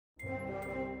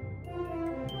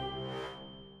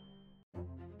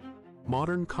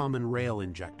Modern common rail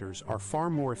injectors are far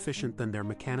more efficient than their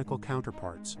mechanical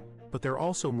counterparts, but they're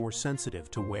also more sensitive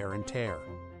to wear and tear.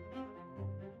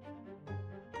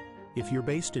 If you're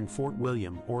based in Fort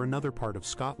William or another part of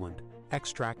Scotland,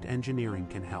 Extract Engineering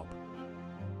can help.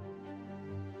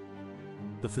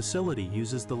 The facility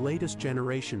uses the latest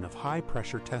generation of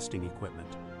high-pressure testing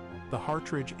equipment, the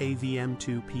Hartridge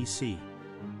AVM2 PC.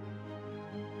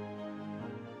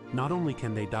 Not only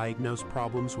can they diagnose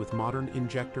problems with modern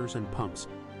injectors and pumps,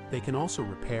 they can also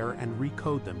repair and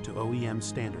recode them to OEM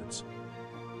standards.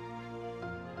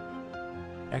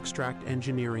 Extract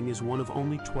Engineering is one of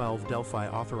only 12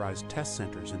 Delphi-authorized test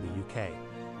centers in the UK,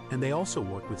 and they also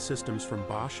work with systems from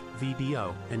Bosch,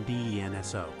 VDO, and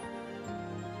DENSO.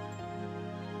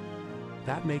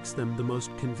 That makes them the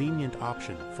most convenient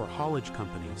option for haulage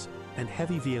companies and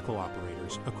heavy vehicle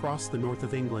operators across the north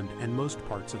of England and most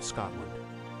parts of Scotland.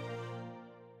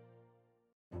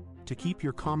 To keep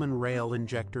your common rail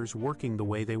injectors working the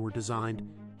way they were designed,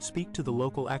 speak to the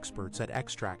local experts at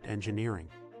Extract Engineering.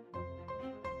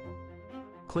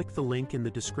 Click the link in the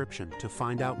description to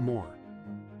find out more.